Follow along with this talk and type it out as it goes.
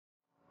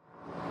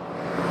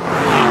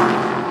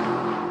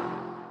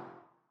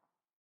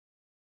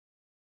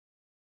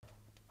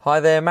Hi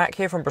there, Mac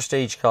here from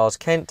Prestige Cars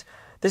Kent.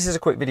 This is a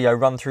quick video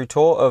run through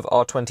tour of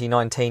our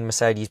 2019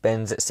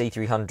 Mercedes-Benz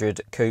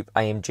C300 Coupe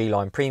AMG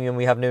line premium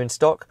we have new in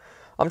stock.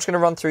 I'm just going to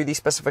run through the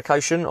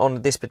specification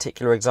on this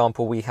particular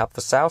example we have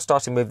for sale,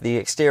 starting with the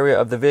exterior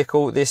of the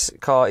vehicle. This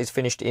car is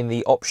finished in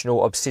the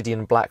optional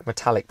obsidian black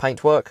metallic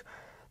paintwork.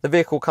 The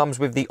vehicle comes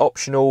with the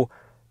optional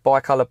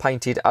bicolour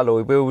painted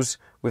alloy wheels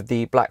with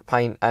the black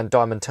paint and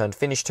diamond turned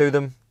finish to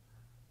them.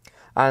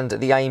 And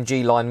the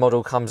AMG line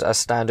model comes as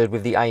standard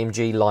with the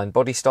AMG line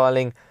body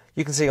styling.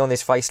 You can see on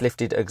this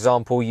facelifted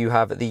example you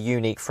have the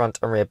unique front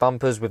and rear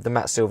bumpers with the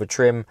matte silver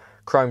trim,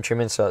 chrome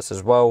trim inserts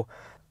as well,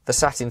 the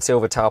satin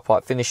silver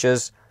tailpipe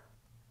finishers,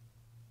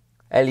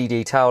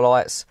 LED tail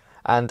lights,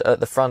 and at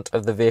the front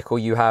of the vehicle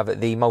you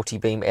have the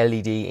multi-beam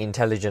LED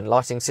intelligent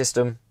lighting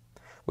system,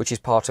 which is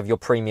part of your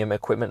premium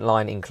equipment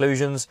line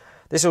inclusions.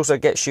 This also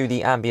gets you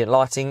the ambient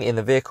lighting in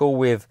the vehicle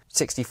with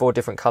 64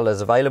 different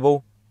colours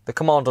available, the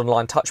command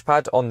online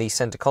touchpad on the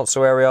centre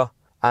console area,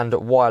 and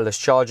wireless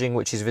charging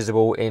which is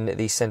visible in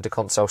the centre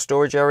console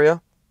storage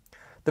area.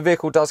 The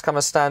vehicle does come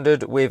as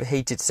standard with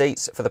heated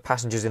seats for the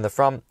passengers in the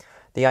front,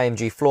 the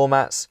AMG floor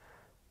mats,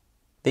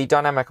 the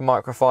dynamic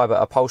microfiber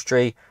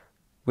upholstery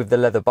with the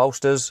leather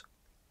bolsters,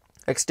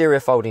 exterior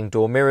folding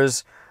door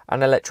mirrors,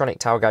 an electronic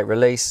tailgate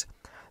release,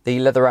 the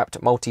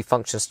leather-wrapped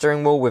multi-function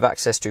steering wheel with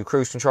access to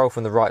cruise control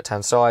from the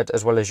right-hand side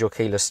as well as your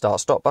keyless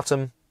start-stop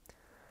button,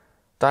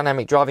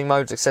 dynamic driving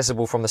modes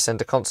accessible from the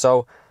centre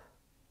console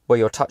where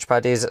your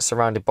touchpad is,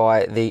 surrounded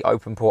by the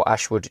open port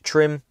Ashwood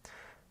trim,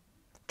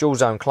 dual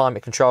zone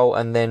climate control,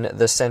 and then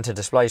the centre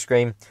display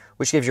screen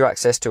which gives you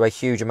access to a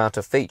huge amount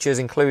of features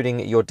including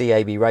your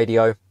DAB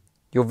radio,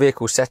 your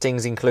vehicle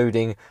settings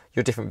including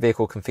your different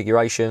vehicle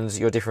configurations,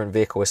 your different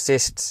vehicle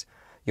assists,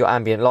 your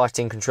ambient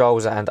lighting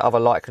controls and other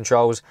light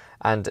controls,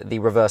 and the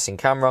reversing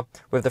camera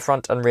with the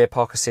front and rear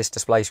park assist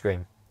display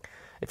screen.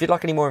 If you'd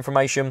like any more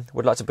information,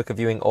 would like to book a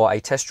viewing or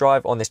a test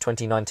drive on this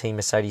 2019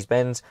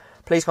 Mercedes-Benz,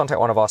 please contact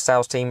one of our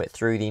sales team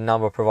through the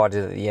number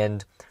provided at the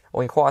end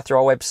or inquire through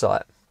our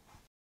website.